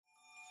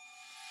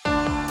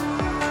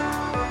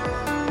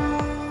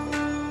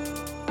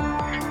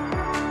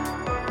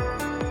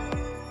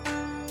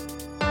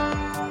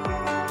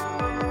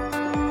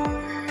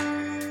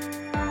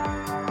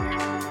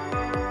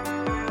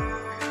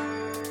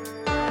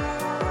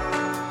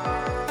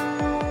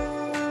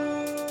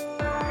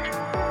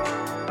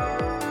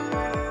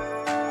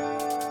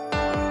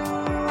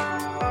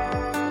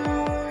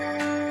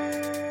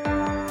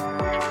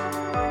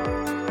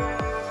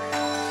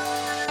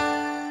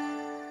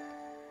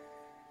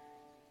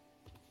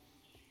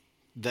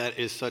That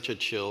is such a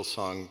chill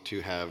song to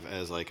have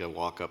as like a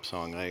walk-up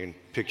song. I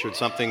pictured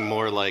something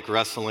more like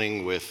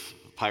wrestling with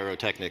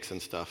pyrotechnics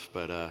and stuff,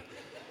 but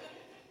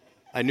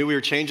I knew we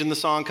were changing the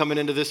song coming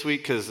into this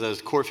week because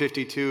as Core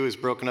 52 is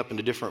broken up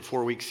into different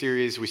 4-week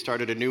series, we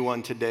started a new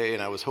one today,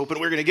 and I was hoping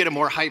we were going to get a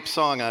more hype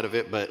song out of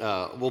it, but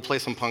we'll play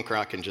some punk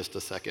rock in just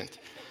a second.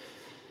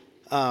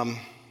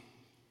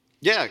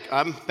 Yeah,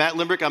 I'm Matt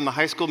Limbrick. I'm the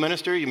high school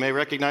minister. You may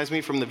recognize me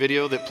from the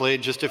video that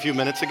played just a few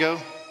minutes ago.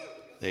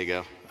 There you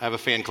go. I have a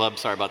fan club.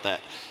 Sorry about that.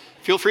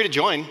 Feel free to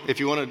join if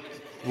you want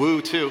to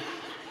woo too.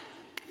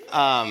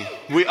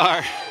 We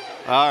are,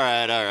 all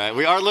right.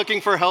 We are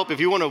looking for help. If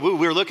you want to woo,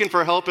 we're looking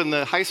for help in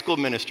the high school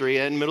ministry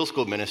and middle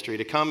school ministry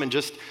to come and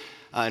just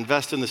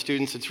invest in the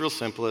students. It's real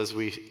simple as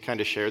we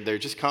kind of shared there.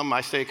 Just come, I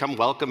say, come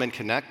welcome and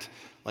connect.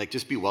 Like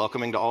just be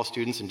welcoming to all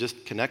students and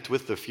just connect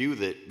with the few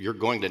that you're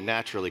going to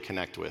naturally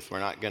connect with. We're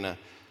not going to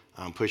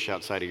push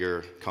outside of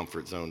your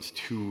comfort zones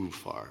too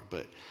far,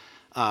 but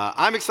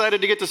I'm excited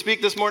to get to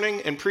speak this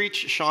morning and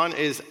preach. Sean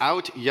is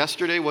out.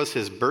 Yesterday was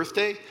his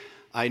birthday.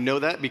 I know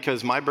that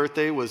because my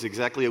birthday was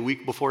exactly a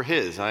week before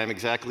his. I am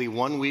exactly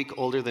 1 week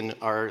older than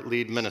our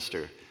lead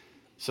minister.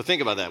 So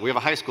think about that. We have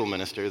a high school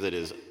minister that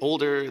is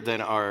older than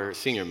our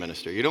senior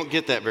minister. You don't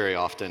get that very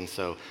often,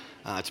 so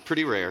it's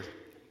pretty rare.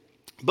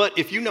 But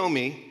if you know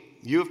me,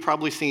 you have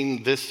probably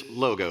seen this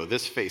logo,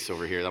 this face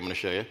over here that I'm going to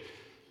show you.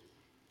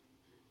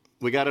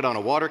 We got it on a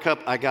water cup.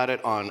 I got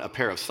it on a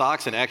pair of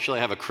socks, and actually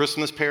I have a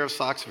Christmas pair of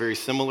socks, very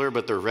similar,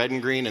 but they're red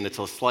and green, and it's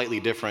a slightly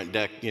different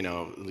deck,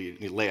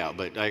 layout.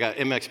 But I got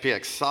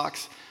MXPX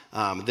socks.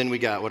 Then we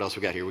got, what else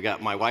we got here? We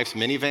got my wife's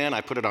minivan.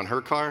 I put it on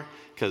her car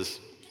because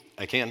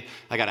I can.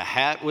 I got a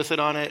hat with it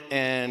on it,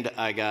 and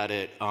I got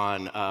it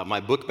on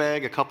my book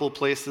bag a couple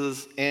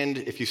places. And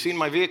if you've seen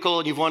my vehicle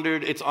and you've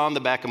wondered, it's on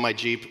the back of my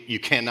Jeep. You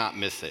cannot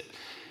miss it.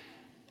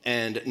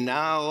 And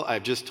now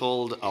I've just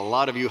told a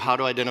lot of you how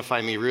to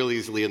identify me real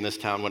easily in this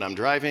town when I'm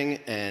driving.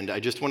 And I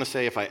just want to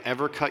say if I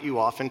ever cut you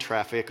off in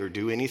traffic or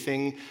do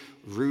anything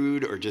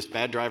rude or just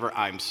bad driver,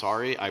 I'm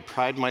sorry. I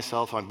pride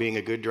myself on being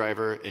a good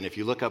driver. And if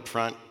you look up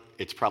front,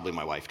 it's probably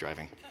my wife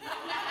driving.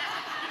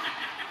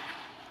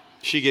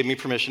 She gave me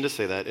permission to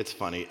say that. It's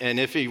funny. And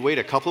if you wait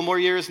a couple more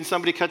years and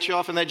somebody cuts you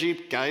off in that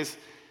Jeep, guys,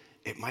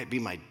 it might be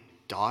my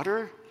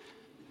daughter.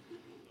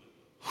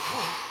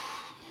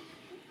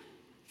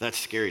 That's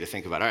scary to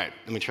think about. All right,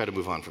 let me try to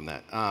move on from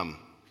that.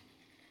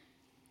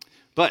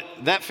 But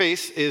that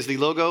face is the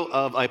logo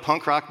of a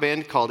punk rock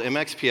band called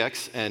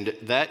MXPX, and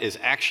that is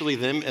actually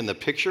them in the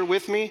picture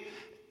with me.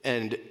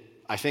 And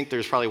I think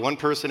there's probably one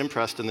person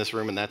impressed in this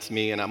room, and that's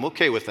me, and I'm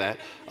okay with that.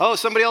 Oh,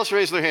 somebody else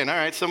raised their hand. All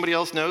right, somebody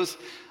else knows.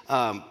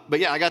 But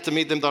yeah, I got to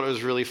meet them, thought it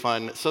was really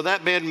fun. So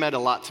that band meant a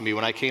lot to me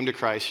when I came to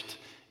Christ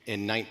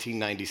in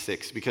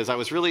 1996, because I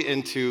was really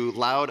into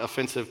loud,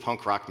 offensive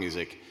punk rock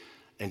music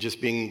and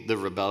just being the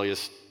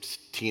rebellious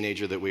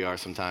teenager that we are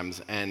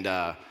sometimes. And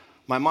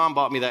my mom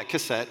bought me that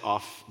cassette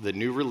off the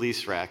new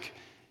release rack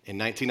in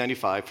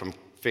 1995 from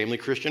Family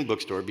Christian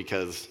Bookstore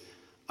because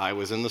I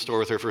was in the store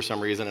with her for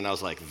some reason, and I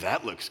was like,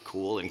 that looks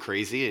cool and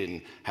crazy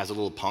and has a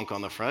little punk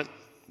on the front.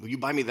 Will you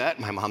buy me that?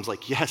 My mom's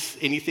like, yes,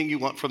 anything you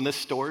want from this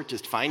store,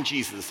 just find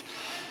Jesus.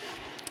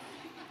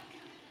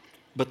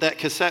 But that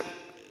cassette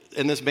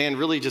and this band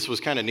really just was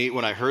kind of neat.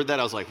 When I heard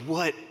that, I was like,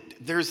 what?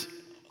 There's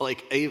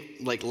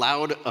like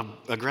loud,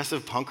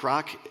 aggressive punk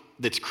rock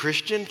that's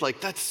Christian? Like,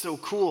 that's so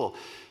cool.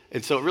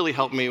 And so it really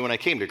helped me when I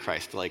came to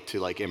Christ,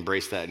 to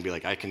embrace that and be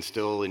like, I can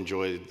still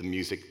enjoy the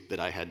music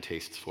that I had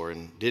tastes for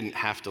and didn't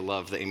have to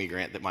love the Amy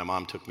Grant that my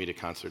mom took me to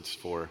concerts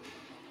for.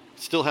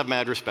 Still have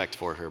mad respect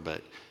for her,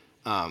 but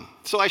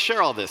so I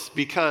share all this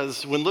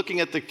because when looking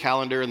at the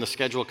calendar and the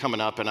schedule coming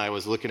up and I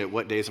was looking at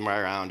what days am I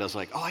around, I was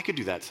like, oh, I could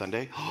do that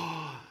Sunday.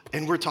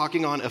 And we're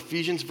talking on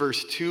Ephesians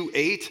verse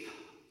 2:8.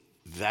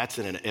 That's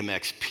in an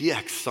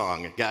MXPX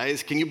song,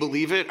 guys. Can you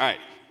believe it? All right,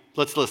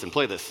 let's listen.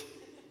 Play this.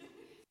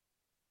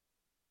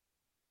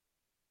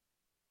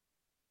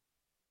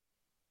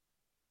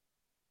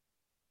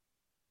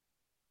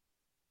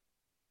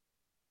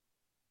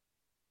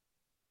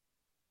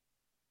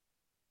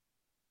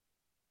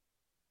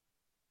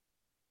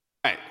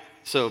 All right,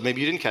 so maybe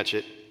you didn't catch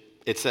it.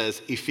 It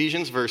says,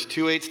 Ephesians verse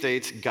 2:8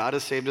 states, God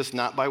has saved us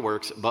not by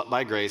works, but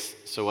by grace.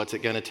 So what's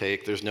it going to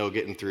take? There's no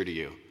getting through to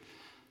you.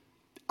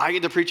 I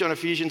get to preach on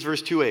Ephesians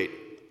verse 2:8,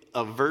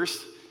 a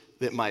verse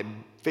that my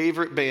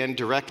favorite band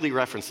directly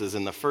references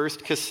in the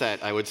first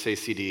cassette, I would say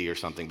CD or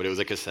something, but it was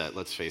a cassette,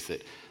 let's face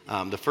it.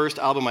 The first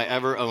album I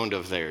ever owned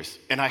of theirs.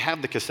 And I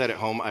have the cassette at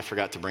home. I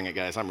forgot to bring it,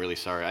 guys. I'm really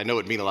sorry. I know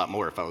it'd mean a lot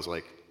more if I was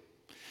like...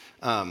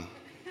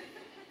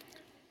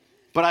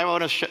 But I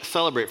want to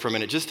celebrate for a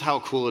minute just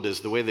how cool it is,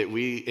 the way that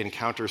we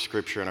encounter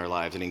Scripture in our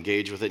lives and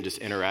engage with it and just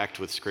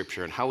interact with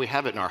Scripture and how we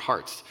have it in our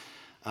hearts.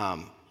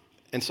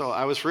 And so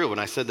I was real when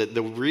I said that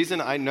the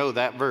reason I know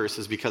that verse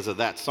is because of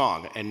that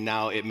song. And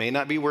now it may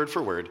not be word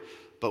for word,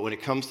 but when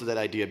it comes to that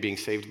idea of being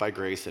saved by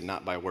grace and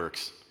not by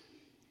works,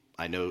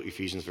 I know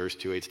Ephesians verse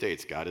 2:8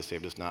 states, God has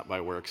saved us not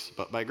by works,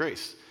 but by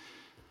grace.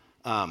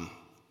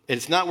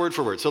 It's not word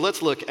for word. So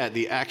let's look at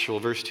the actual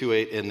verse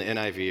 2:8 in the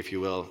NIV, if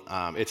you will.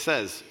 It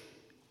says,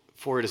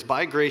 "For it is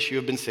by grace you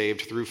have been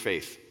saved through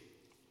faith.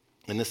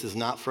 And this is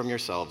not from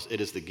yourselves, it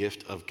is the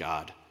gift of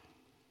God."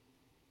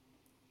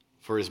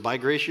 For it is by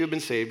grace you have been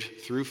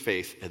saved through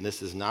faith, and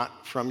this is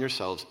not from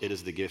yourselves, it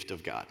is the gift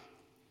of God.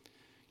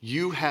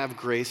 You have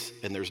grace,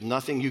 and there's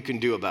nothing you can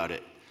do about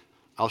it.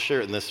 I'll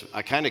share it in this.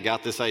 I kind of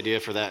got this idea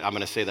for that. I'm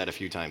going to say that a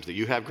few times, that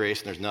you have grace,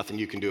 and there's nothing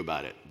you can do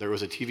about it. There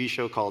was a TV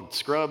show called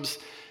Scrubs,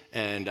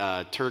 and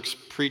Turk's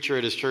preacher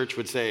at his church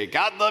would say,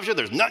 "God loves you,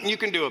 there's nothing you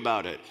can do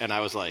about it." And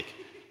I was like,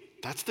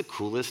 that's the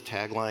coolest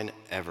tagline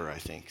ever, I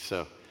think.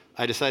 So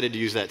I decided to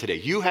use that today.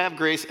 You have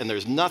grace, and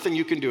there's nothing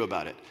you can do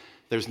about it.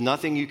 There's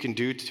nothing you can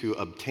do to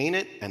obtain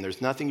it, and there's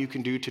nothing you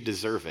can do to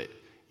deserve it.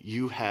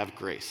 You have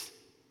grace.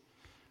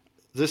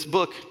 This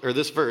book, or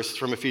this verse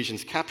from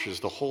Ephesians,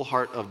 captures the whole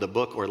heart of the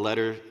book or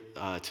letter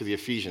to the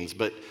Ephesians,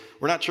 but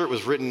we're not sure it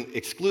was written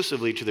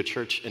exclusively to the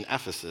church in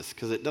Ephesus,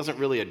 because it doesn't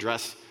really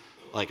address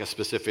like a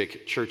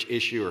specific church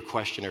issue or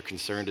question or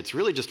concern. It's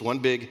really just one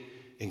big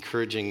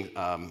encouraging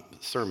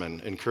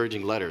sermon,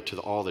 encouraging letter to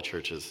all the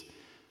churches.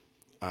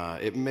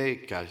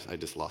 Guys, I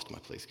just lost my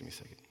place. Give me a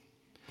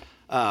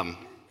second.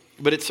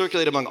 But it's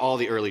circulated among all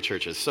the early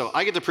churches. So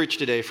I get to preach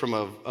today from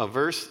a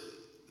verse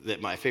that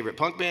my favorite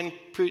punk band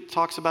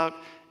talks about,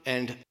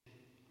 and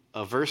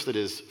a verse that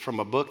is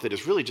from a book that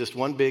is really just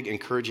one big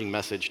encouraging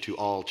message to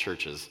all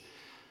churches.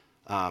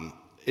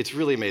 It's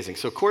really amazing.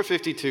 So Core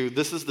 52,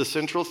 this is the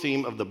central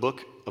theme of the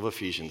book of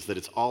Ephesians, that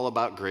it's all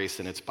about grace,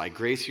 and it's by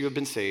grace you have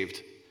been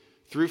saved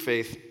through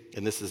faith,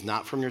 and this is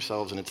not from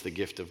yourselves, and it's the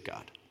gift of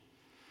God.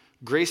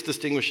 Grace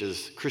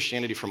distinguishes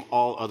Christianity from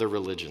all other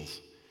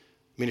religions.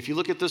 I mean, if you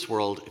look at this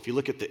world, if you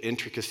look at the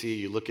intricacy,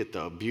 you look at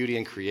the beauty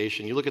in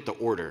creation, you look at the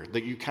order,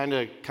 that you kind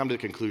of come to the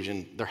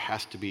conclusion there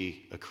has to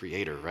be a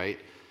creator, right?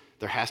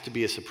 There has to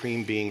be a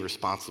supreme being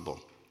responsible.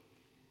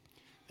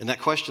 And that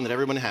question that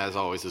everyone has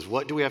always is,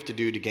 what do we have to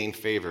do to gain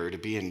favor, to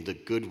be in the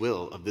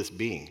goodwill of this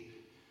being?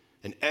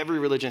 And every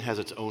religion has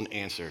its own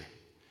answer.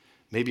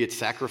 Maybe it's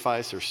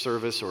sacrifice or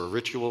service or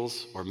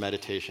rituals or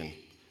meditation.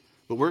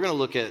 What we're going to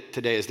look at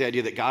today is the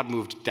idea that God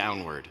moved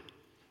downward.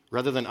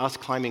 Rather than us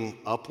climbing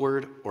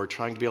upward or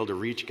trying to be able to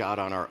reach God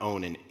on our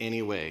own in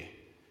any way,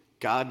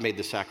 God made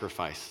the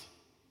sacrifice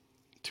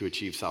to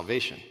achieve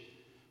salvation.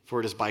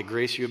 For it is by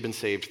grace you have been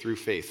saved through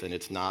faith, and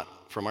it's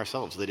not from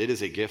ourselves, that it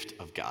is a gift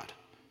of God.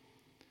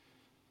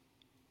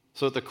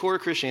 So at the core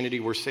of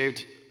Christianity, we're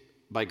saved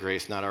by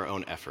grace, not our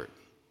own effort.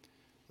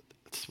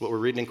 That's what we're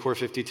reading in Core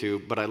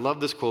 52, but I love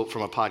this quote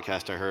from a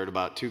podcast I heard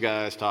about two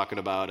guys talking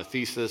about a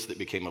thesis that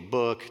became a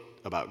book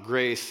about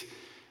grace,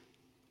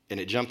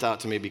 and it jumped out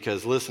to me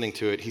because listening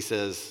to it, he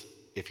says,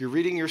 if you're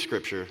reading your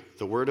scripture,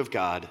 the Word of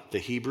God, the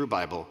Hebrew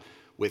Bible,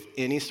 with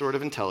any sort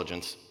of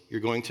intelligence,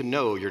 you're going to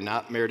know you're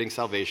not meriting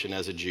salvation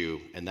as a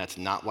Jew, and that's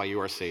not why you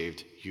are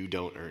saved. You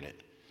don't earn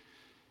it.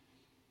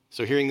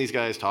 So hearing these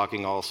guys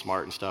talking all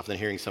smart and stuff, then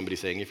hearing somebody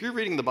saying, if you're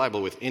reading the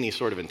Bible with any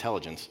sort of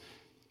intelligence,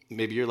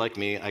 maybe you're like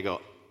me, I go,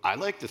 I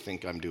like to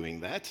think I'm doing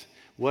that.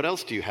 What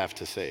else do you have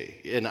to say?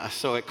 And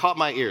so it caught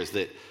my ears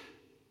that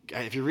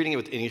if you're reading it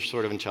with any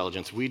sort of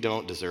intelligence, we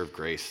don't deserve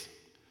grace.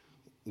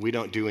 We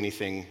don't do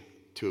anything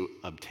to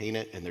obtain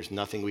it, and there's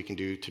nothing we can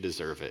do to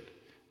deserve it,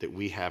 that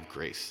we have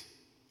grace.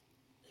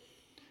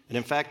 And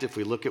in fact, if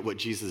we look at what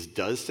Jesus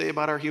does say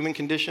about our human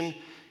condition,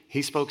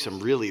 he spoke some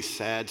really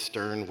sad,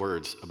 stern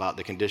words about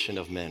the condition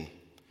of men.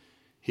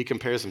 He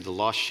compares them to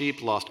lost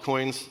sheep, lost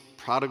coins,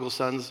 prodigal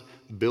sons,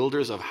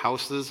 builders of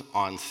houses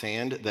on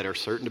sand that are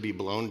certain to be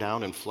blown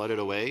down and flooded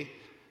away.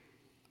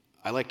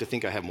 I like to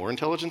think I have more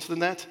intelligence than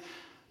that.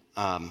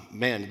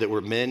 That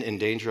we're men in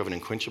danger of an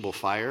unquenchable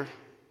fire.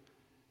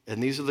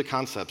 And these are the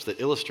concepts that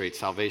illustrate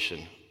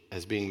salvation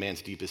as being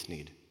man's deepest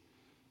need.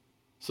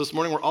 So this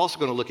morning we're also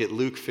going to look at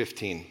Luke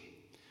 15.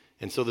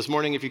 And so this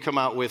morning, if you come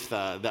out with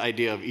the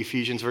idea of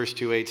Ephesians verse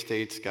 2:8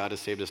 states, God has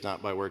saved us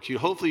not by works,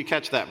 hopefully you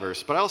catch that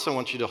verse. But I also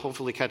want you to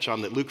hopefully catch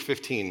on that Luke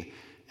 15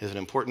 is an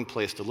important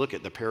place to look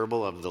at the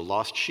parable of the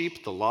lost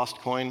sheep, the lost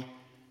coin,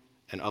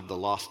 and of the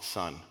lost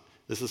son.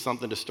 This is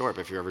something to store up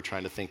if you're ever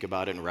trying to think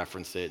about it and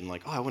reference it and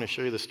like, oh, I want to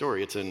show you the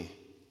story.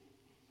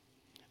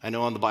 I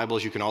know on the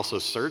Bibles you can also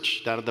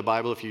search down at the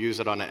Bible. If you use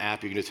it on an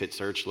app, you can just hit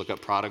search, look up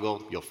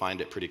prodigal, you'll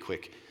find it pretty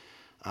quick.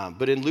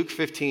 But in Luke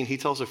 15, he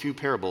tells a few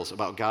parables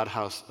about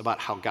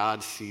how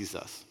God sees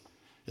us.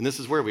 And this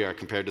is where we are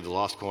compared to the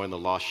lost coin, the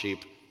lost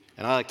sheep.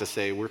 And I like to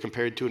say we're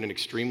compared to an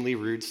extremely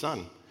rude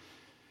son.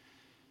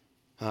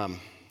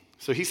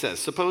 So he says,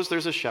 suppose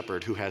there's a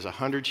shepherd who has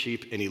 100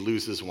 sheep and he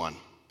loses one.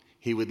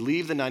 He would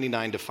leave the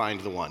 99 to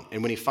find the one.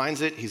 And when he finds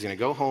it, he's going to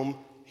go home.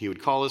 He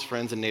would call his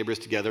friends and neighbors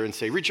together and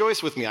say,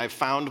 rejoice with me, I've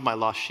found my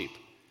lost sheep.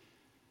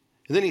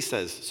 And then he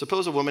says,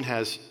 suppose a woman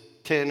has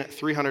 10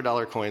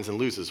 $300 coins and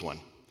loses one.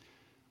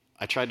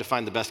 I tried to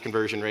find the best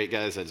conversion rate,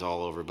 guys. It's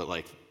all over,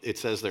 but it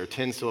says there are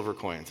 10 silver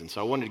coins. And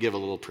so I wanted to give a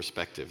little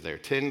perspective there.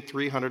 10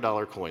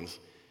 $300 coins.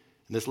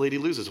 And this lady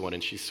loses one,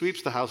 and she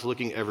sweeps the house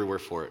looking everywhere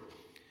for it.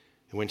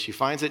 And when she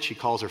finds it, she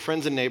calls her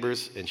friends and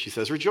neighbors, and she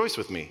says, rejoice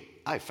with me.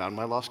 I found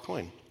my lost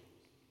coin.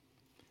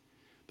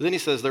 But then he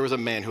says there was a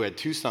man who had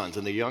 2 sons,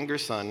 and the younger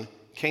son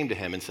came to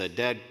him and said,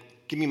 Dad,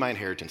 give me my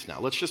inheritance now.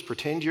 Let's just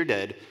pretend you're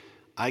dead.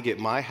 I get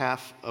my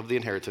half of the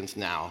inheritance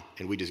now,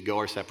 and we just go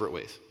our separate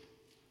ways.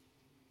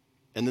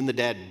 And then the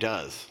dad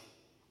does.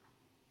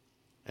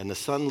 And the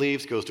son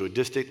leaves, goes to a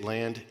distant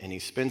land, and he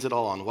spends it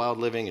all on wild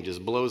living and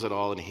just blows it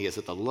all, and he is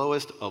at the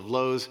lowest of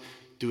lows,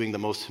 doing the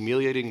most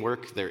humiliating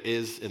work there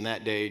is in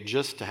that day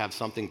just to have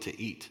something to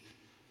eat.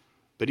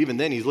 But even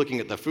then, he's looking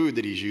at the food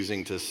that he's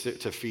using to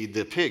feed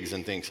the pigs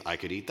and thinks, I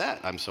could eat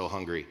that, I'm so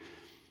hungry.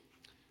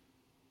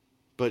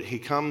 But he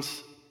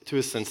comes to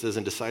his senses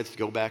and decides to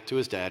go back to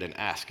his dad and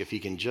ask if he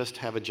can just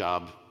have a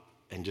job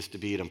and just to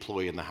be an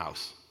employee in the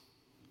house.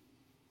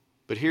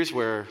 But here's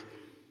where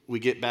we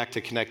get back to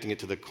connecting it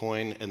to the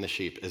coin and the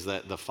sheep, is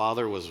that the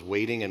father was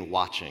waiting and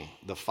watching.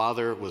 The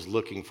father was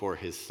looking for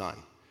his son.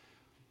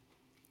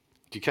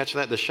 Do you catch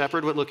that? The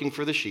shepherd went looking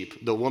for the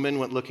sheep. The woman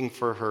went looking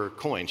for her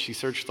coin. She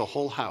searched the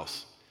whole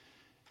house.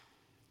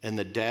 And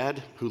the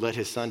dad, who let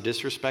his son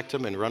disrespect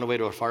him and run away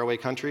to a faraway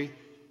country,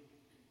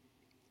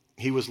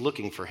 he was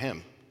looking for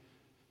him.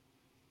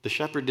 The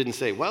shepherd didn't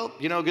say, well,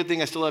 good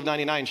thing I still have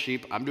 99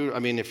 sheep.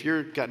 If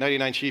you've got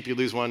 99 sheep, you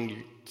lose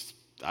one.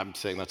 I'm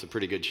saying that's a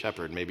pretty good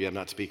shepherd. Maybe I'm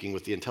not speaking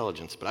with the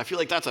intelligence, but I feel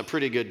like that's a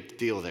pretty good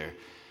deal there.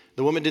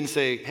 The woman didn't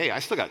say, hey, I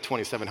still got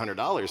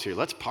 $2,700 here.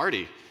 Let's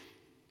party.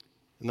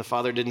 And the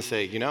father didn't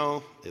say,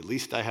 at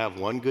least I have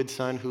one good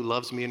son who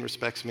loves me and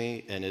respects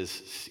me and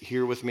is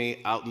here with me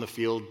out in the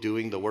field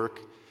doing the work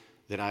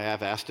that I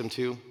have asked him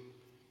to.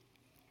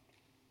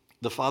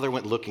 The father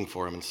went looking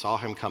for him and saw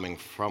him coming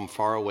from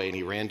far away, and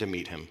he ran to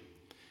meet him.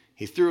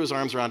 He threw his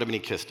arms around him and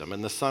he kissed him.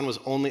 And the son was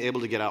only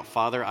able to get out,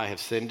 Father, I have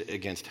sinned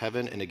against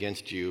heaven and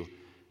against you,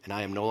 and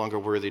I am no longer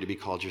worthy to be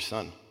called your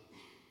son.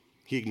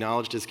 He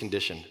acknowledged his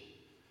condition.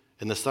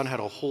 And the son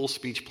had a whole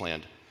speech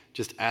planned,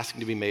 just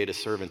asking to be made a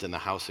servant in the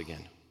house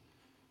again,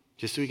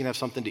 just so he can have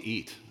something to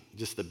eat,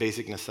 just the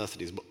basic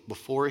necessities. But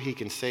before he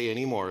can say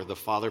any more, the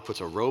father puts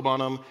a robe on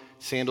him,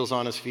 sandals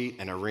on his feet,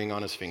 and a ring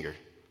on his finger.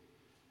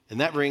 And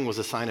that ring was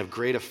a sign of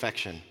great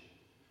affection.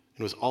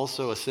 It was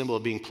also a symbol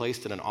of being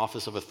placed in an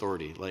office of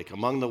authority. Like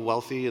among the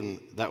wealthy and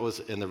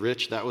the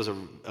rich, that was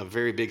a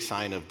very big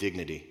sign of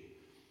dignity.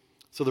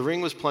 So the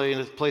ring was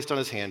placed on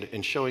his hand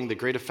and showing the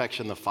great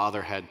affection the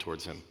father had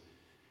towards him.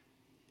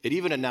 It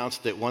even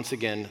announced that once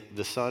again,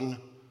 the son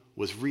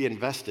was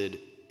reinvested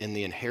in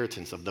the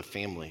inheritance of the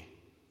family.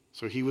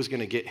 So he was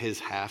going to get his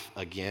half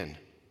again.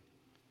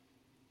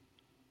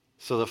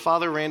 So the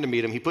father ran to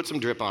meet him. He put some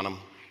drip on him.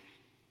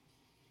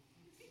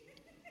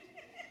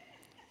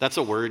 That's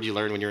a word you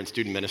learn when you're in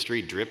student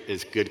ministry. Drip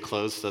is good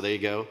clothes, so there you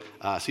go.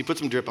 So he puts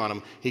some drip on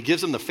him. He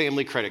gives him the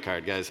family credit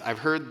card, guys. I've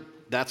heard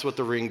that's what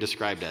the ring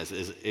described as.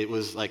 It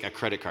was like a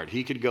credit card.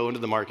 He could go into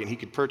the market and he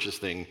could purchase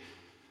things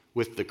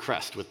with the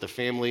crest, with the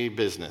family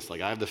business. Like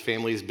I have the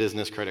family's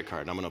business credit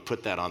card, and I'm going to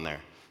put that on there.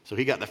 So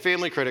he got the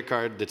family credit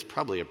card that's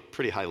probably a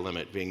pretty high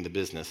limit, being the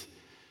business.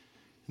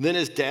 Then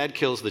his dad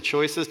kills the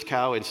choicest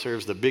cow and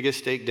serves the biggest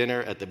steak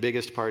dinner at the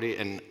biggest party,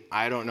 and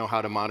I don't know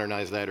how to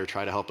modernize that or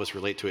try to help us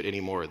relate to it any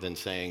more than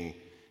saying, you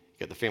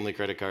got the family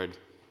credit card,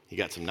 he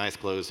got some nice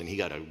clothes, and he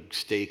got a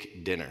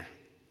steak dinner.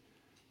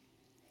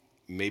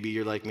 Maybe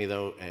you're like me,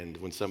 though, and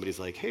when somebody's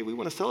like, hey, we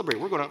want to celebrate,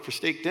 we're going out for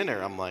steak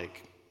dinner, I'm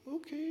like,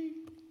 okay,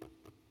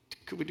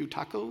 could we do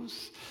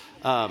tacos?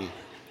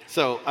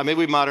 So maybe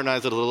we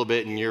modernize it a little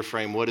bit in your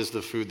frame. What is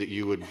the food that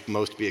you would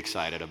most be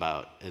excited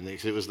about? And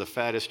it was the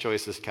fattest,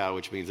 choicest cow,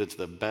 which means it's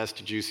the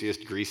best,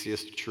 juiciest,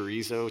 greasiest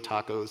chorizo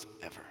tacos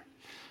ever.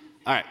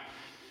 All right.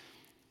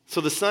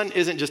 So the son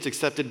isn't just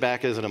accepted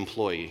back as an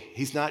employee.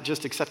 He's not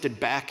just accepted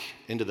back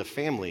into the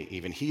family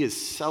even. He is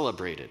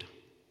celebrated.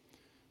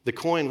 The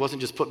coin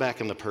wasn't just put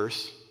back in the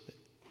purse,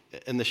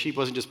 and the sheep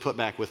wasn't just put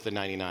back with the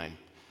 99.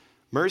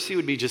 Mercy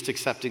would be just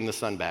accepting the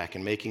son back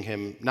and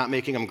not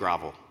making him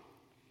grovel.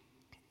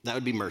 That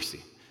would be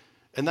mercy.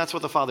 And that's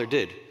what the father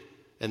did.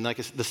 And like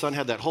the son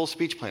had that whole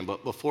speech plan,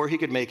 but before he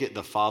could make it,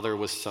 the father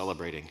was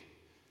celebrating.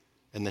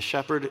 And the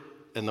shepherd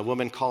and the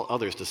woman call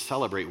others to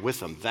celebrate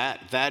with them.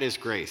 That is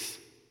grace.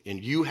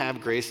 And you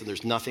have grace, and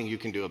there's nothing you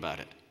can do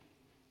about it.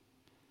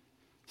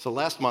 So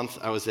last month,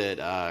 I was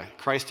at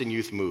Christ in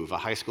Youth Move, a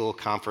high school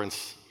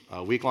conference,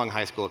 a week-long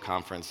high school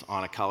conference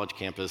on a college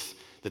campus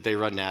that they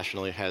run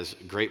nationally. It has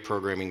great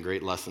programming,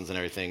 great lessons and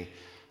everything.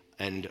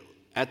 And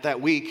at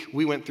that week,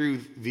 we went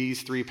through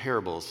these 3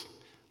 parables.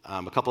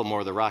 A couple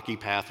more. The rocky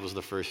path was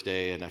the first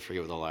day, and I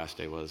forget what the last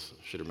day was.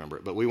 I should remember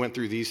it. But we went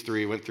through these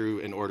 3, went through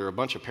in order a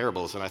bunch of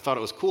parables, and I thought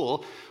it was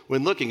cool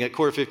when looking at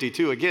Core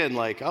 52 again,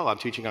 like, oh, I'm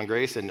teaching on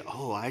grace, and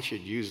oh, I should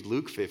use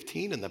Luke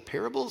 15 in the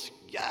parables?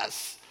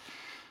 Yes!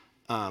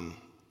 And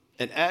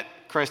at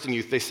Christ in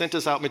Youth, they sent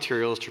us out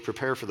materials to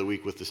prepare for the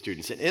week with the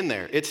students. And in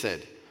there, it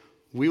said,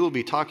 we will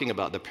be talking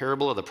about the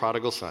parable of the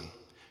prodigal son.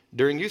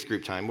 During youth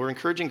group time, we're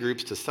encouraging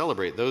groups to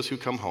celebrate those who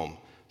come home.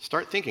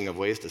 Start thinking of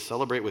ways to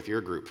celebrate with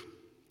your group.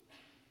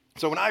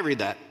 So when I read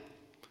that,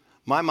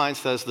 my mind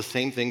says the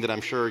same thing that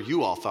I'm sure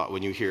you all thought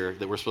when you hear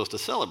that we're supposed to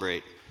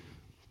celebrate.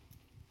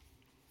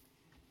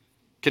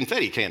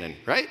 Confetti cannon,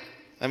 right?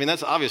 I mean,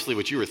 that's obviously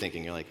what you were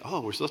thinking. You're like, oh,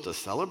 we're supposed to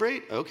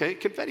celebrate? Okay,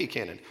 confetti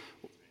cannon.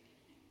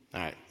 All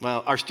right,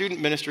 well, our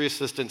student ministry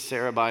assistant,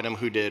 Sarah Bynum,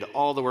 who did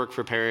all the work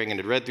preparing and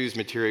had read through these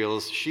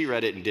materials, she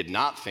read it and did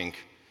not think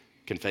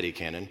confetti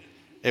cannon.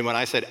 And when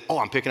I said, oh,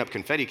 I'm picking up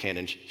confetti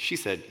cannon, she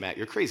said, Matt,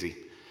 you're crazy.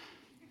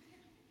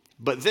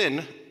 But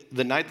then,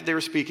 the night that they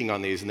were speaking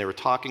on these and they were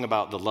talking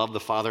about the love the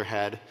Father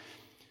had,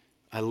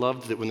 I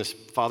loved that when the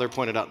Father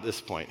pointed out this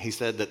point, he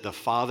said that the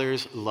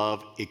Father's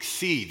love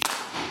exceeds.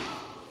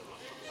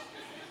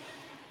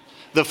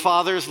 The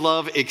Father's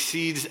love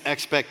exceeds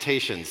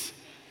expectations.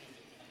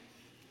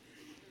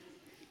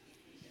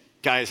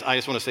 Guys, I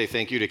just want to say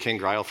thank you to King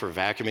Gryle for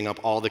vacuuming up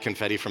all the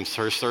confetti from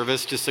her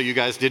service, just so you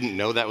guys didn't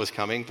know that was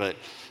coming. But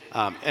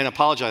and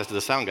apologize to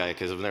the sound guy,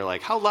 because they're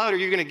like, how loud are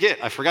you going to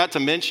get? I forgot to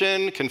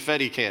mention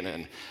confetti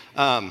cannon.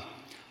 All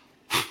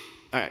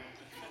right.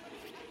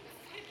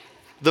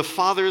 The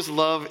Father's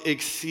love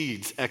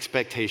exceeds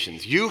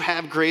expectations. You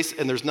have grace,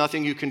 and there's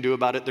nothing you can do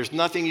about it. There's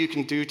nothing you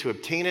can do to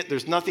obtain it.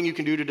 There's nothing you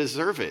can do to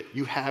deserve it.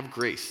 You have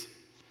grace.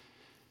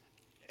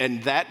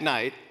 And that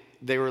night,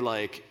 they were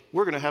like,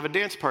 we're going to have a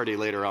dance party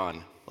later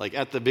on, like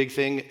at the big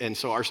thing. And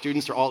so our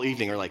students are all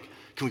evening are like,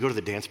 can we go to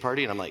the dance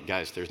party? And I'm like,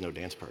 guys, there's no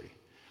dance party.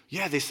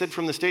 Yeah, they said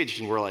from the stage.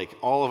 And we're like,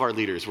 all of our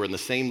leaders were in the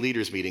same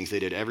leaders meetings they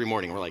did every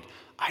morning. We're like,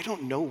 I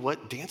don't know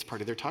what dance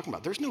party they're talking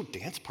about. There's no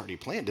dance party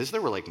planned, is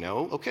there? We're like,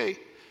 no, okay.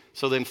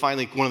 So then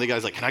finally, one of the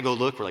guys like, can I go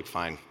look? We're like,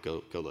 fine,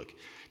 go look.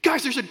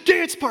 Guys, there's a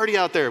dance party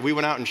out there. We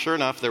went out, and sure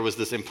enough, there was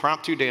this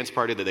impromptu dance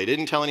party that they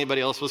didn't tell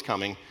anybody else was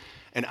coming.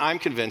 And I'm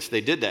convinced they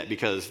did that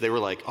because they were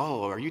like,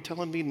 oh, are you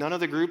telling me none of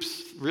the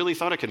groups really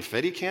thought of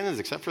confetti cannons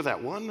except for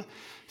that one?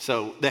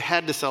 So they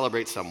had to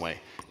celebrate some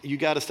way. You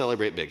got to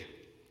celebrate big.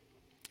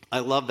 I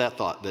love that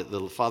thought, that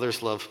the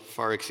Father's love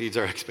far exceeds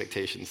our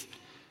expectations.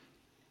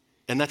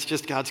 And that's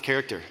just God's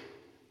character.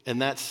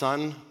 And that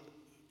son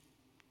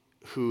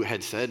who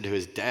had said to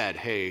his dad,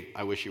 hey,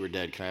 I wish you were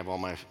dead. Can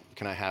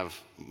I have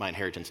my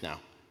inheritance now?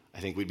 I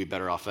think we'd be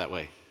better off that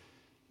way.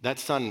 That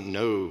son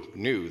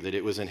knew that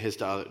it was in his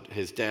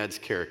dad's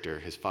character,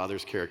 his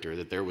father's character,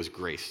 that there was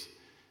grace.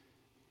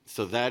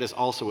 So that is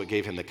also what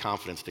gave him the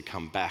confidence to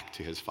come back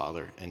to his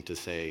father and to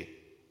say,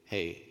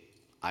 hey,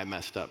 I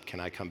messed up. Can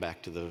I come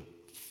back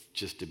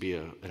just to be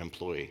an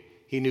employee?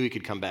 He knew he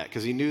could come back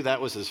because he knew that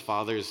was his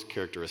father's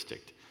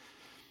characteristic.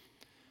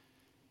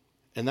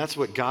 And that's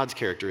what God's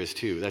character is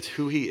too. That's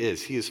who he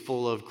is. He is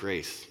full of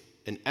grace.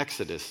 In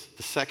Exodus,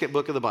 the second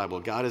book of the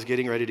Bible, God is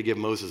getting ready to give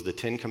Moses the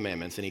 10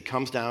 Commandments, and he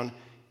comes down,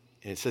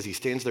 and it says he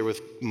stands there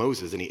with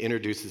Moses, and he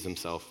introduces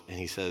himself, and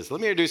he says, let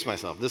me introduce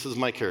myself. This is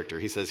my character.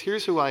 He says,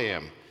 here's who I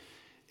am.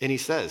 And he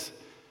says,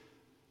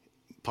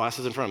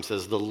 passes in front of him,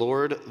 says, the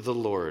Lord, the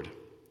Lord.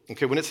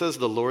 Okay, when it says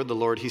the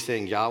Lord, he's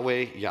saying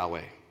Yahweh,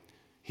 Yahweh.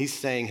 He's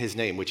saying his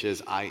name, which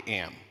is I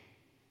am.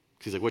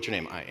 He's like, what's your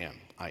name? I am.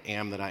 I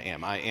am that I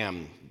am. I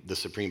am the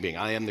supreme being.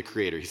 I am the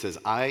creator. He says,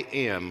 I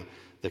am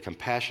the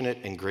compassionate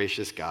and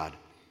gracious God,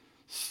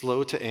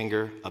 slow to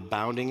anger,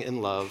 abounding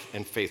in love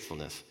and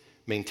faithfulness,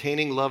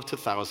 maintaining love to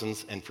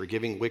thousands, and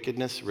forgiving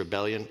wickedness,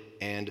 rebellion,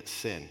 and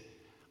sin.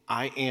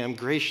 I am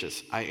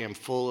gracious. I am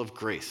full of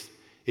grace.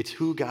 It's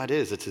who God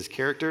is. It's his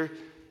character.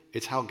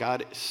 It's how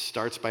God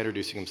starts by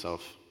introducing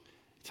himself.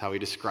 It's how he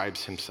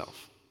describes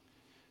himself.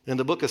 And in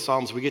the book of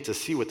Psalms, we get to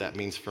see what that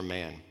means for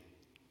man.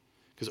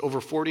 Because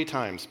over 40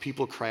 times,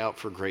 people cry out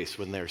for grace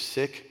when they're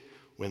sick,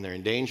 when they're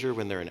in danger,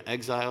 when they're in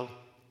exile.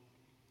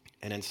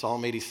 And in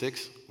Psalm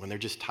 86, when they're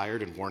just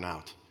tired and worn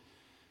out.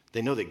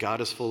 They know that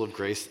God is full of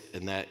grace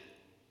and that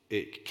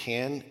it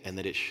can and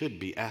that it should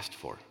be asked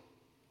for.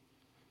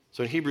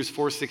 So in Hebrews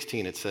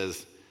 4:16, it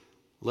says,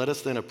 let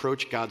us then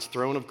approach God's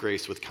throne of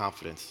grace with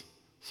confidence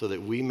so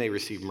that we may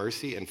receive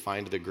mercy and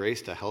find the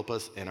grace to help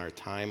us in our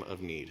time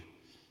of need.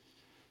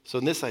 So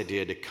in this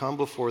idea, to come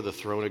before the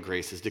throne of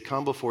grace is to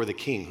come before the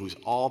King who's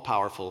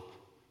all-powerful,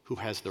 who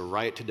has the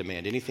right to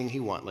demand anything he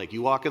wants. Like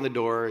you walk in the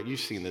door, you've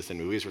seen this in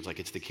movies where it's like,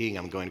 it's the king,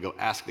 I'm going to go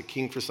ask the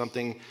king for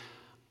something.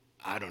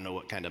 I don't know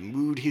what kind of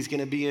mood he's going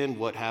to be in,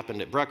 what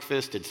happened at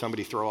breakfast, did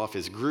somebody throw off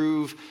his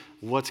groove,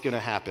 what's going to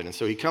happen? And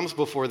so he comes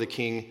before the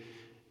king,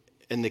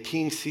 and the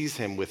king sees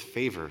him with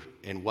favor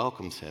and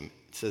welcomes him.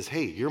 It says,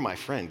 hey, you're my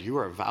friend, you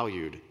are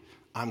valued,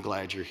 I'm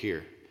glad you're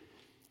here.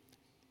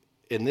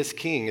 And this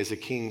king is a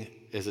king,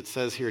 as it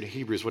says here in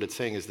Hebrews, what it's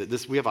saying is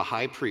that we have a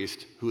high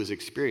priest who has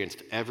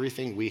experienced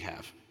everything we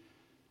have.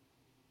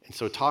 And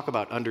so talk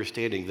about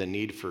understanding the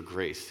need for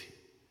grace.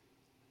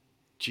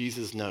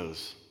 Jesus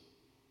knows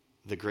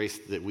the grace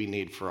that we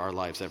need for our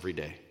lives every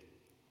day.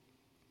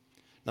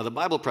 Now, the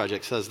Bible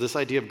Project says this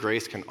idea of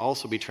grace can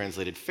also be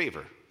translated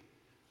favor.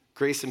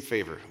 Grace and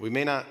favor. We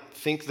may not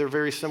think they're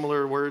very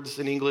similar words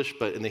in English,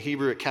 but in the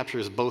Hebrew it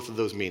captures both of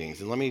those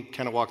meanings. And let me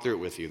kind of walk through it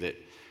with you, that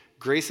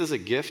grace is a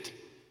gift,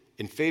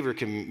 and favor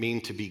can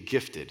mean to be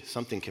gifted.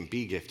 Something can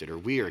be gifted, or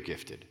we are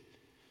gifted.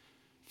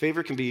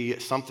 Favor can be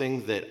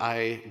something that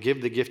I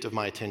give the gift of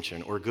my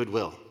attention or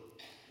goodwill.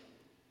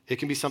 It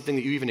can be something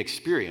that you even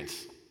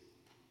experience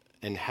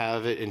and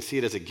have it and see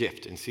it as a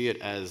gift and see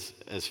it as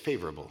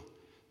favorable.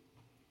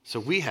 So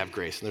we have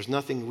grace, and there's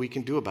nothing we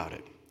can do about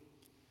it.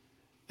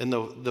 And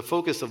the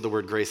focus of the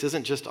word grace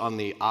isn't just on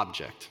the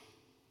object.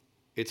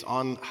 It's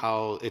on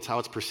how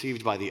it's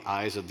perceived by the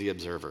eyes of the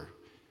observer.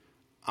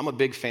 I'm a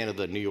big fan of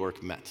the New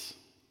York Mets.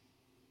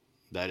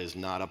 That is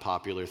not a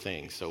popular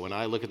thing. So when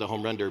I look at the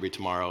home run derby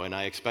tomorrow and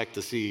I expect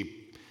to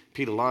see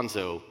Pete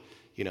Alonso,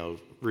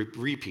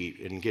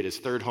 repeat and get his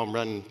third home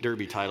run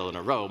derby title in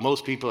a row,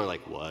 most people are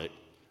like, what?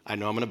 I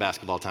know I'm in a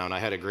basketball town. I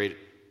had a great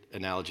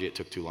analogy. It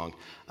took too long.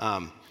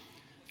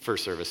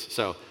 First service.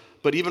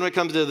 But even when it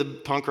comes to the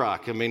punk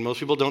rock, most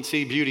people don't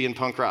see beauty in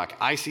punk rock.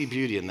 I see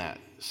beauty in that.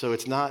 So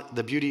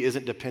the beauty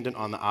isn't dependent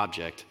on the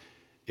object.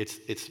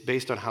 It's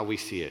based on how we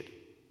see it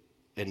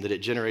and that it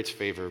generates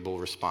favorable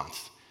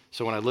response.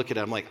 So when I look at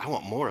it, I'm like, I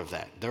want more of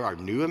that. There are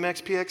new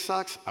MXPX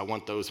socks. I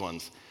want those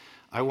ones.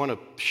 I want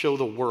to show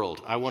the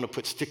world. I want to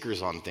put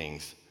stickers on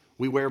things.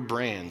 We wear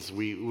brands.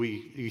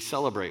 We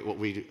celebrate what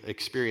we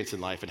experience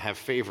in life and have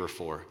favor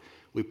for.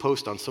 We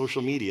post on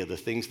social media the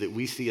things that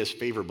we see as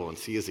favorable and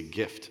see as a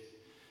gift.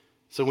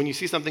 So when you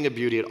see something of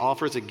beauty, it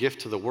offers a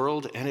gift to the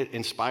world and it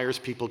inspires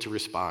people to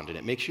respond and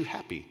it makes you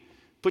happy,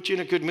 puts you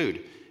in a good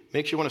mood,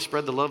 makes you want to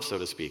spread the love, so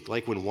to speak.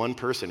 Like when one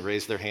person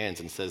raised their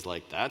hands and says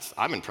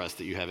I'm impressed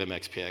that you have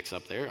MXPX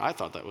up there. I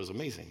thought that was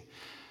amazing.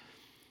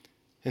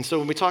 And so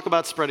when we talk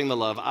about spreading the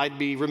love, I'd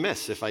be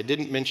remiss if I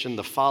didn't mention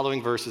the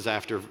following verses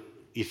after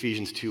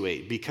Ephesians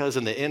 2:8, because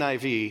in the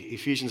NIV,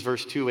 Ephesians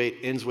verse 2:8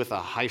 ends with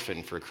a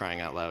hyphen, for crying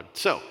out loud.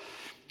 So,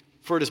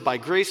 for it is by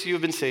grace you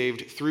have been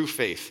saved through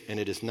faith, and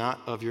it is not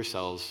of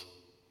yourselves,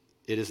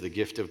 it is the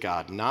gift of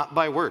God, not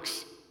by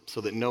works,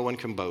 so that no one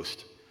can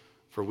boast.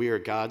 For we are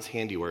God's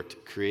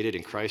handiwork, created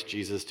in Christ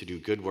Jesus to do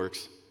good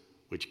works,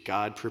 which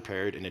God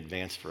prepared in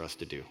advance for us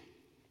to do.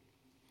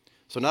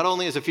 So not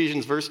only is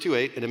Ephesians verse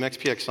 2:8 an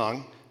MXPX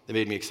song that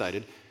made me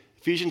excited,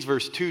 Ephesians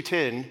verse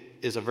 2:10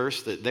 is a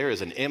verse that there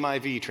is an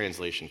MIV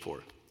translation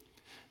for.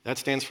 That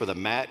stands for the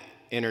Matt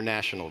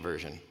International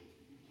Version.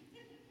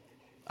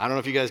 I don't know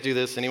if you guys do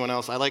this, anyone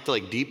else? I like to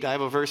deep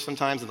dive a verse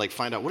sometimes and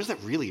find out what does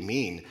that really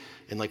mean?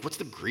 And what's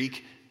the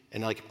Greek?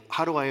 And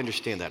how do I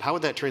understand that? How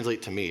would that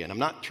translate to me? And I'm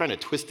not trying to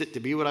twist it to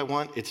be what I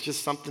want. It's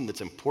just something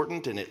that's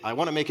important and I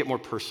want to make it more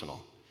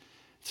personal.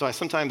 So I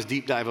sometimes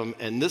deep dive them,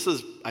 and this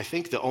is, I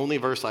think, the only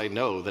verse I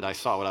know that I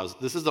saw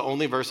this is the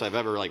only verse I've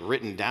ever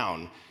written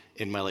down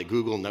in my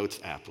Google Notes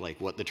app,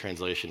 what the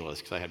translation was,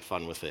 because I had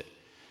fun with it.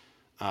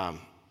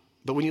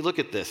 But when you look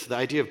at this, the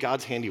idea of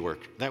God's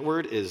handiwork, that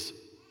word is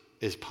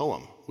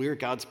poem. We are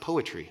God's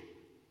poetry,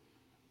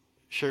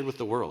 shared with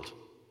the world.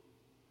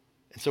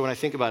 And so when I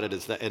think about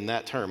it in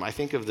that term, I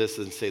think of this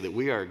and say that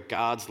we are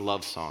God's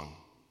love song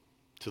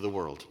to the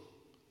world.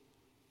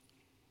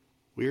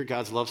 We are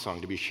God's love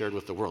song to be shared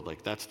with the world.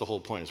 That's the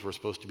whole point, is we're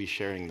supposed to be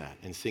sharing that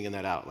and singing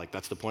that out.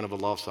 That's the point of a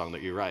love song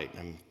that you write.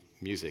 And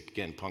music,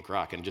 again, punk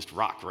rock, and just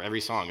rock, where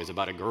every song is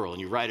about a girl,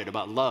 and you write it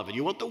about love, and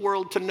you want the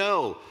world to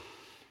know.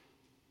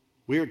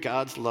 We are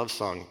God's love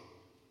song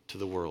to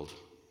the world.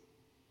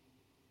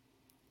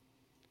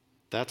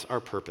 That's our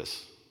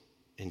purpose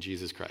in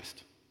Jesus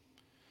Christ.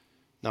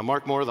 Now,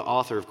 Mark Moore, the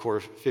author of Core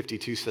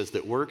 52, says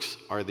that works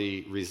are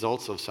the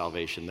results of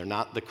salvation. They're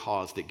not the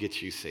cause that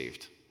gets you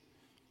saved.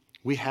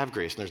 We have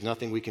grace, and there's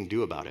nothing we can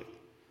do about it.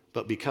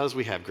 But because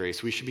we have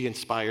grace, we should be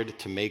inspired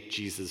to make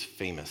Jesus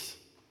famous.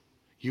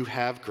 You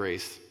have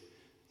grace.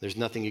 There's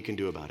nothing you can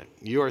do about it.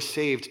 You are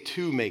saved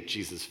to make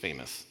Jesus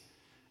famous.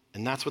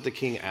 And that's what the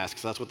King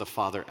asks. That's what the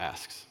Father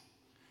asks.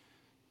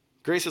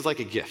 Grace is like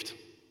a gift.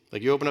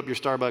 You open up your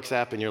Starbucks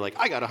app, and you're like,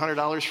 I got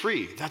 $100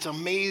 free. That's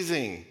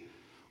amazing.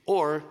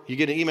 Or you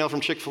get an email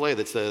from Chick-fil-A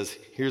that says,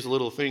 here's a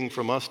little thing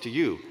from us to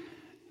you.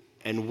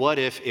 And what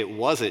if it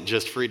wasn't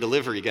just free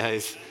delivery,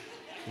 guys?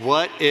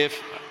 What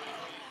if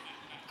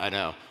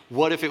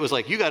it was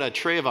you got a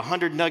tray of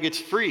 100 nuggets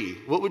free?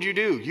 What would you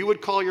do? You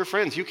would call your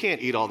friends. You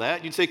can't eat all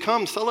that. You'd say,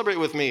 come celebrate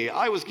with me.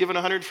 I was given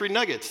 100 free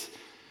nuggets.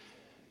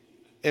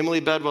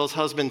 Emily Bedwell's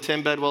husband,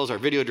 Tim Bedwell, is our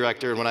video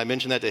director, and when I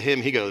mentioned that to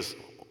him, he goes,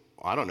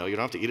 I don't know, you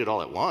don't have to eat it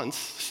all at once.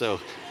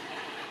 So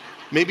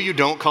maybe you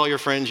don't call your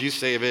friends, you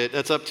save it.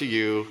 That's up to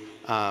you.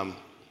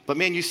 But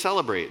man, you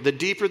celebrate. The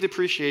deeper the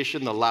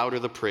appreciation, the louder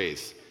the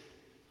praise.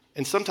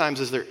 And sometimes,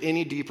 is there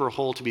any deeper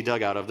hole to be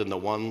dug out of than the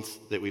ones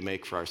that we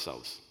make for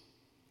ourselves?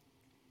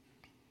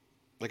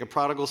 Like a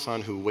prodigal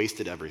son who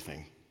wasted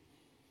everything,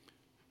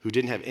 who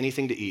didn't have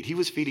anything to eat. He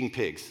was feeding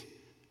pigs.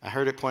 I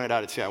heard it pointed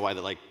out at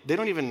CIY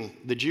that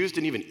the Jews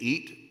didn't even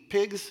eat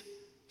pigs.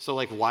 So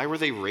why were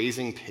they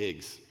raising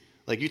pigs?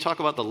 You talk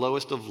about the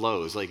lowest of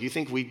lows. You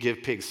think we'd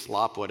give pigs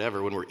slop,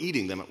 whatever, when we're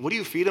eating them. What do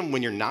you feed them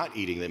when you're not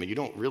eating them and you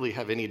don't really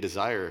have any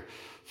desire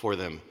for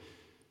them?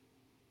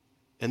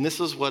 And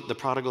this is what the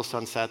prodigal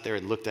son sat there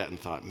and looked at and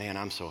thought, man,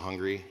 I'm so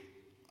hungry.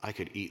 I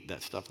could eat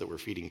that stuff that we're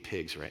feeding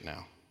pigs right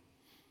now.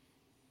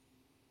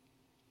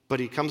 But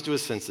he comes to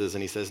his senses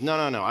and he says, no,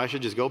 I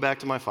should just go back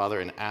to my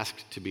father and ask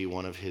to be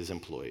one of his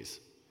employees.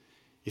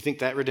 You think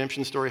that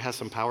redemption story has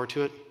some power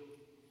to it?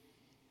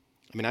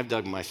 I've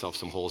dug myself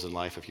some holes in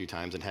life a few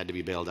times and had to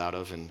be bailed out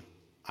of, and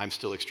I'm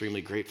still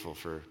extremely grateful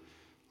for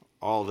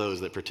all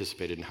those that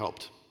participated and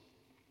helped.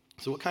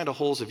 So what kind of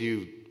holes have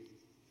you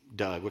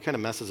dug? What kind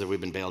of messes have we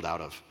been bailed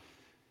out of?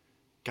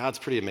 God's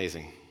pretty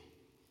amazing.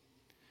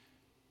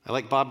 I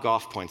like Bob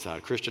Goff points out,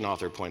 a Christian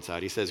author points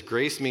out, he says,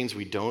 grace means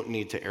we don't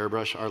need to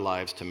airbrush our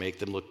lives to make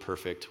them look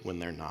perfect when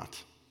they're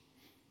not.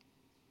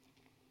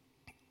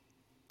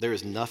 There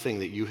is nothing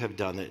that you have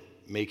done that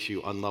makes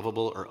you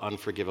unlovable or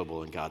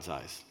unforgivable in God's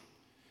eyes.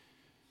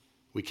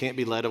 We can't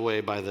be led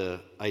away by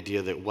the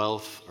idea that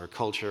wealth or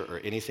culture or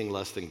anything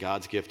less than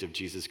God's gift of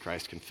Jesus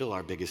Christ can fill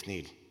our biggest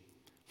need.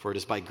 For it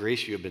is by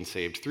grace you have been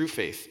saved through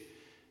faith,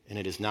 and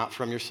it is not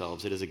from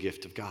yourselves, it is a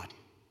gift of God.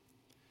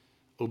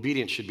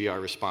 Obedience should be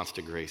our response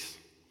to grace.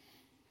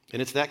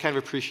 And it's that kind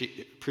of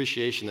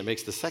appreciation that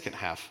makes the second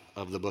half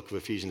of the book of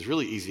Ephesians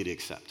really easy to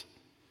accept.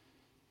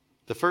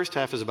 The first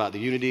half is about the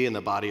unity in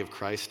the body of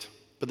Christ,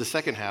 but the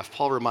second half,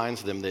 Paul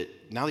reminds them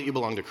that now that you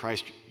belong to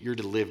Christ, you're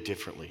to live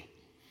differently.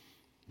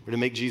 We're to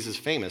make Jesus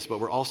famous, but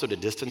we're also to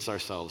distance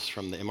ourselves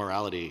from the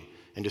immorality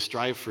and to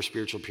strive for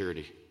spiritual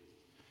purity.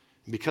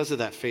 And because of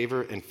that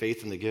favor and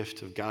faith in the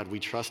gift of God, we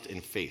trust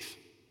in faith.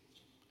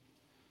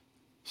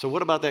 So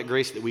what about that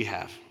grace that we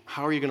have?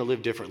 How are you going to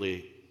live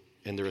differently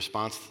in the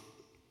response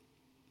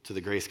to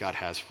the grace God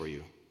has for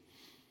you?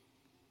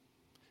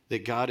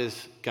 That God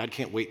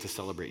can't wait to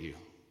celebrate you.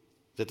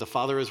 That the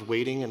Father is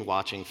waiting and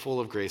watching, full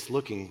of grace,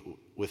 looking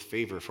with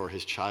favor for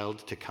his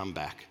child to come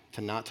back,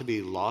 to not to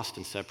be lost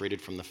and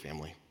separated from the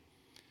family.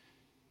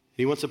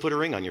 He wants to put a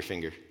ring on your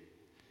finger.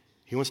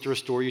 He wants to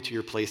restore you to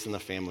your place in the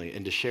family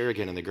and to share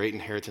again in the great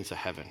inheritance of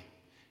heaven.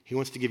 He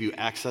wants to give you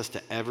access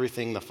to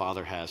everything the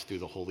Father has through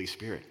the Holy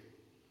Spirit.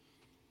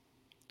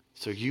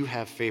 So you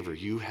have favor,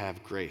 you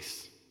have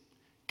grace.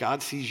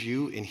 God sees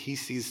you and he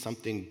sees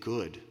something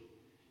good,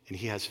 and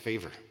he has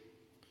favor.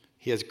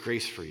 He has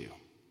grace for you.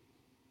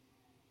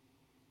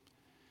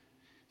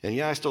 And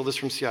yeah, I stole this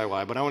from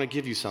CIY, but I want to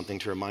give you something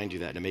to remind you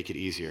that, to make it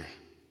easier.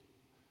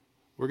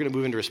 We're going to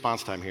move into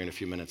response time here in a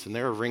few minutes, and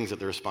there are rings at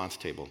the response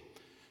table.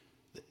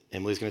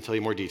 Emily's going to tell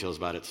you more details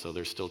about it, so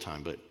there's still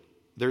time, but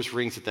there's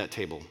rings at that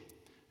table.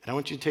 And I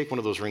want you to take one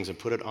of those rings and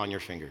put it on your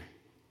finger,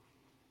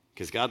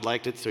 because God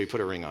liked it, so he put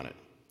a ring on it.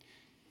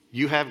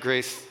 You have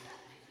grace.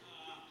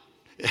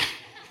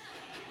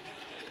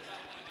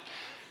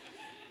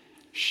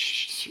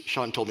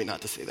 Sean told me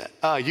not to say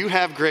that. You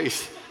have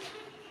grace.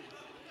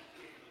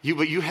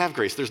 But you have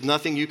grace. There's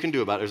nothing you can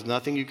do about it. There's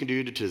nothing you can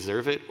do to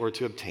deserve it or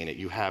to obtain it.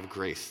 You have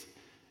grace.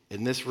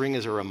 And this ring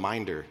is a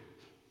reminder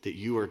that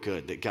you are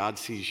good, that God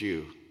sees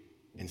you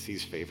and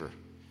sees favor.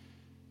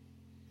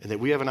 And that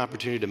we have an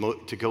opportunity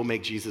to go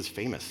make Jesus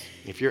famous.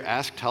 If you're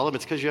asked, tell him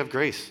it's because you have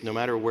grace. No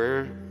matter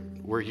where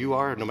you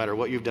are, no matter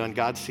what you've done,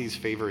 God sees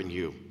favor in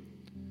you.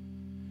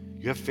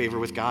 You have favor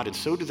with God, and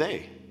so do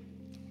they.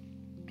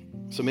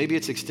 So maybe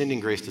it's extending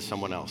grace to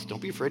someone else.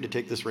 Don't be afraid to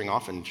take this ring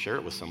off and share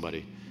it with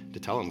somebody, to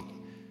tell them,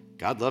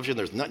 God loves you and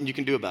there's nothing you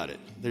can do about it.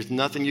 There's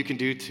nothing you can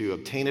do to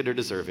obtain it or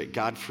deserve it.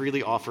 God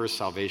freely offers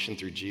salvation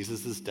through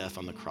Jesus' death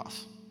on the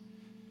cross.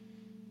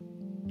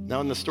 Now,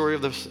 in the story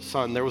of the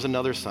son, there was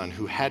another son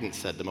who hadn't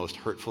said the most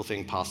hurtful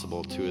thing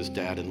possible to his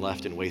dad and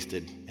left and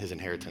wasted his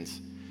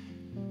inheritance.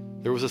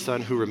 There was a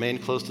son who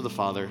remained close to the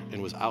father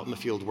and was out in the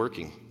field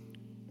working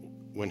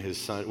when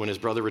his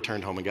brother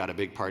returned home and got a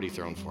big party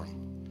thrown for him.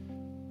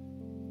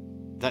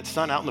 That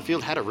son out in the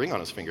field had a ring on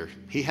his finger.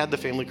 He had the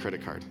family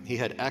credit card. He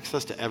had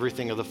access to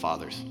everything of the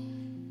father's.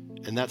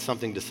 And that's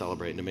something to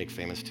celebrate and to make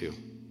famous too.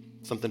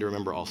 Something to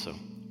remember also.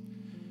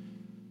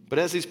 But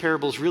as these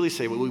parables really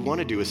say, what we want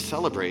to do is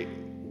celebrate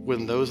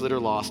when those that are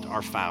lost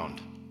are found.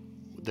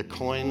 The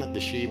coin,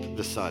 the sheep,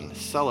 the son.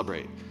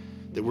 Celebrate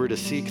that we're to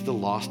seek the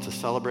lost, to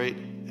celebrate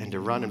and to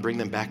run and bring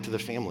them back to the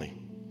family.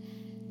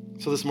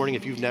 So this morning,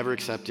 if you've never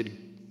accepted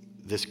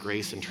this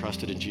grace and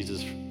trusted in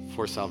Jesus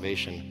for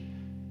salvation,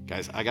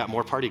 guys, I got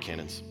more party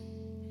cannons.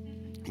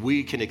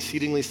 We can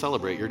exceedingly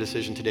celebrate your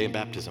decision today in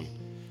baptism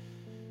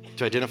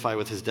to identify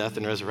with his death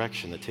and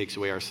resurrection that takes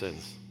away our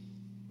sins.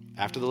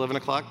 After the 11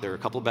 o'clock, there are a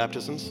couple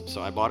baptisms,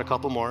 so I bought a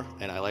couple more,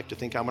 and I like to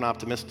think I'm an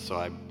optimist, so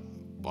I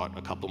bought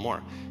a couple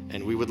more.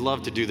 And we would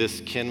love to do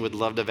this. Ken would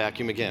love to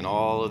vacuum again,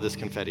 all of this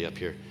confetti up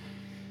here.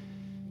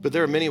 But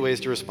there are many ways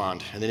to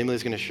respond, and then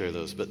Emily's going to share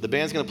those. But the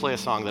band's going to play a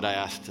song that I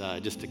asked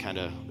just to kind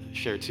of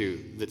share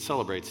too, that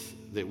celebrates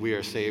that we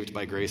are saved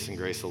by grace and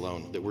grace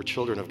alone, that we're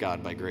children of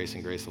God by grace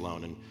and grace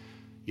alone. And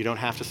you don't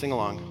have to sing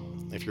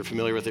along. If you're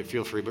familiar with it,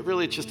 feel free. But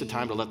really, it's just a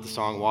time to let the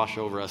song wash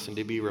over us and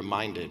to be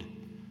reminded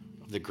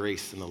of the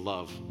grace and the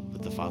love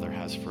that the Father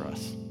has for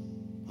us.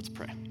 Let's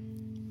pray.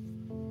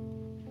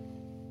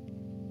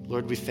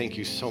 Lord, we thank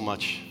you so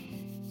much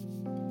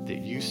that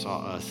you saw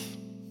us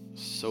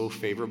so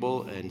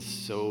favorable and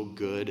so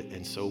good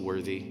and so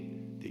worthy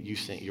that you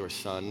sent your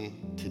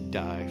son to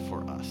die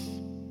for us.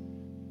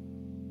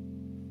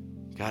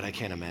 God, I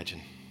can't imagine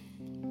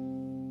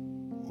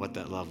what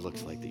that love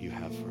looks like that you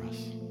have for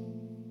us,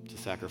 to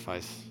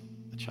sacrifice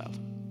a child.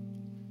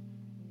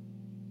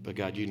 But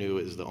God, you knew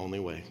it was the only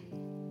way.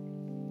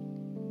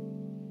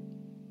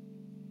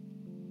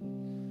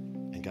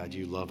 And God,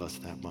 you love us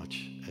that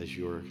much as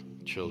your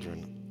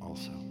children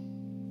also.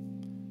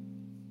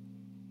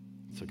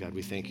 So God,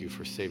 we thank you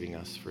for saving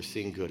us, for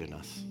seeing good in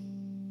us.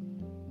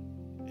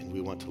 And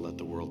we want to let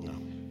the world know.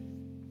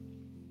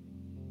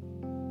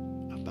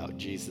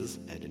 Jesus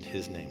and in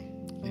his name,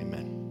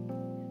 amen.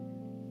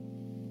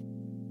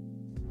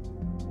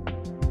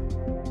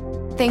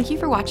 Thank you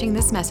for watching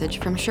this message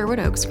from Sherwood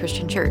Oaks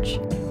Christian Church.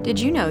 Did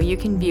you know you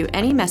can view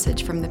any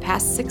message from the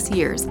past 6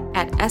 years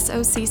at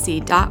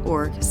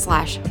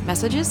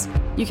socc.org/messages?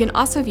 You can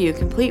also view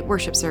complete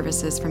worship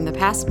services from the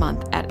past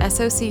month at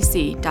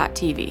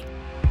socc.tv.